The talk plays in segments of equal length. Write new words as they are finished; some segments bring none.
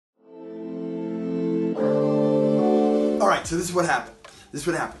right, so this is what happened.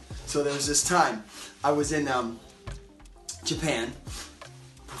 So there was this time I was in Japan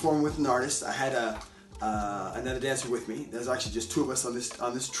performing with an artist. I had another dancer with me. There's actually just two of us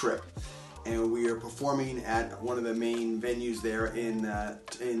on this trip, and we are performing at one of the main venues there in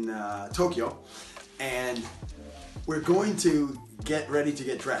Tokyo, and we're going to get ready to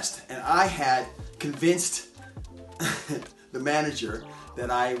get dressed. And I had convinced the manager that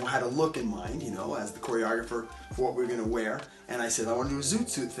I had a look in mind, you know, as the choreographer for what we were going to wear. And I said, I want to do a zoot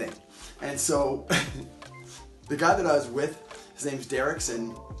suit thing. And so the guy that I was with, his name's Derek's,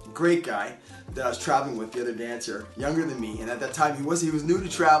 and great guy that I was traveling with, the other dancer, younger than me. And at that time, he was new to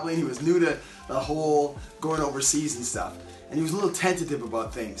traveling. He was new to the whole going overseas and stuff. And he was a little tentative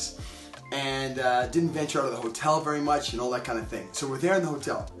about things. And didn't venture out of the hotel very much and all that kind of thing. So we're there in the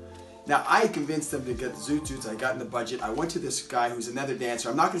hotel. Now, I convinced them to get the zoot suits. I got in the budget. I went to this guy who's another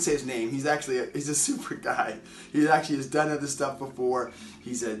dancer. I'm not going to say his name. He's actually he's a super guy. He actually has done other stuff before.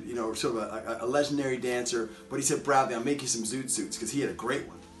 He's a, you know, sort of a legendary dancer. But he said, Bradley, I'll make you some zoot suits, because he had a great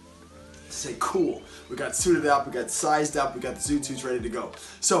one. I say, cool. We got suited up. We got sized up. We got the zoot suits ready to go.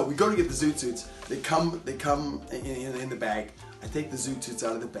 So we go to get the zoot suits. They come in the bag. I take the zoot suits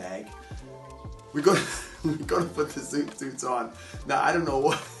out of the bag. We go to put the zoot suits on. Now, I don't know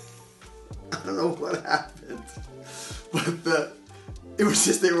what happened, but it was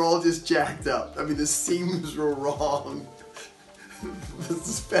just, they were all just jacked up. I mean, the seams were wrong. The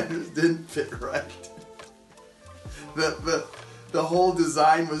suspenders didn't fit right. The whole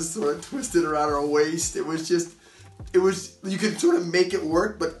design was sort of twisted around our waist. It was, you could sort of make it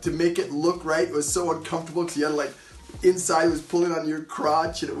work, but to make it look right, it was so uncomfortable, because you had like, inside was pulling on your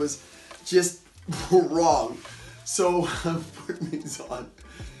crotch, and it was just wrong. So I'm putting these on.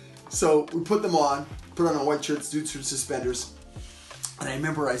 So we put them on, put on our white shirts, zoot suit, suspenders, and I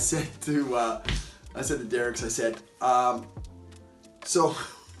remember I said to Derek's, I said, so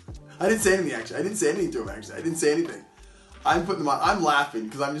I didn't say anything actually. I didn't say anything to him actually. I didn't say anything. I'm putting them on. I'm laughing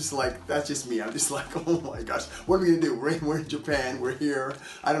because I'm just like, that's just me. I'm just like, oh my gosh, what are we gonna do? We're in Japan. We're here.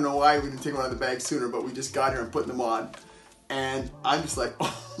 I don't know why we didn't take them out of the bag sooner, but we just got here and putting them on. And I'm just like,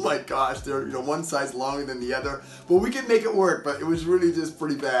 oh my gosh, they're, you know, one size longer than the other. But we could make it work, but it was really just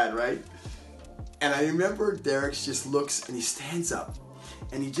pretty bad, right? And I remember Derek just looks and he stands up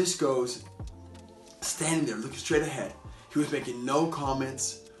and he just goes, standing there, looking straight ahead. He was making no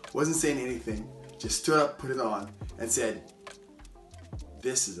comments, wasn't saying anything, just stood up, put it on, and said,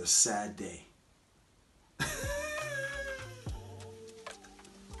 "This is a sad day." I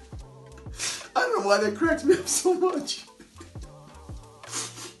don't know why that cracks me up so much.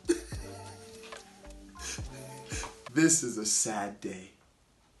 This is a sad day.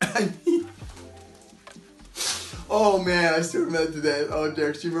 I mean, oh man, I still remember today. Oh,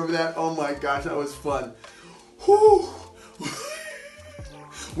 Derek, do you remember that? Oh my gosh, that was fun. Whew.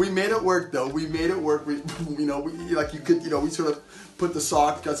 We made it work though. We made it work. We sort of put the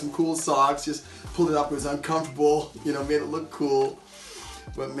socks, got some cool socks, just pulled it up. It was uncomfortable, you know, made it look cool.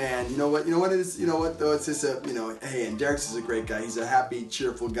 But man, you know what it is? You know what though? It's just a, you know, hey, and Derek's is a great guy. He's a happy,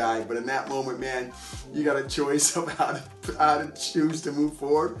 cheerful guy. But in that moment, man, you got a choice of how to choose to move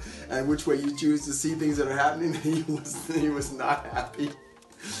forward and which way you choose to see things that are happening. He was not happy.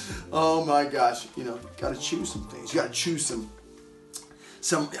 Oh my gosh, you know, got to choose some things. You got to choose some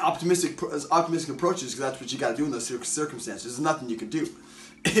optimistic approaches, because that's what you got to do in those circumstances. There's nothing you can do.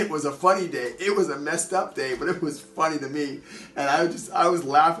 It was a funny day. It was a messed up day, but it was funny to me. And I was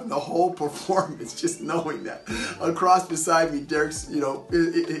laughing the whole performance, just knowing that. Across beside me, Derek's, you know,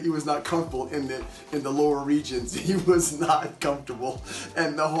 he was not comfortable in the lower regions. He was not comfortable.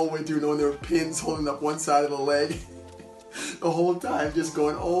 And the whole way through, knowing there were pins holding up one side of the leg, the whole time just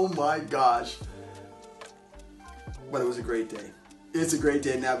going, oh my gosh. But it was a great day. It's a great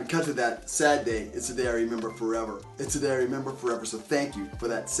day now because of that sad day. It's a day I remember forever. It's a day I remember forever. So thank you for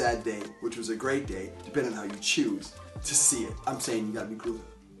that sad day, which was a great day, depending on how you choose to see it. I'm saying you gotta be groovin'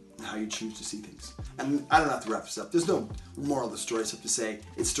 in how you choose to see things. And I don't have to wrap this up. There's no moral of the story except to say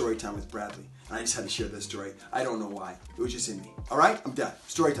it's story time with Bradley. And I just had to share this story. I don't know why. It was just in me. All right, I'm done.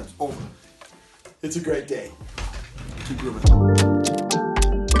 Story time's over. It's a great day. Keep grooving.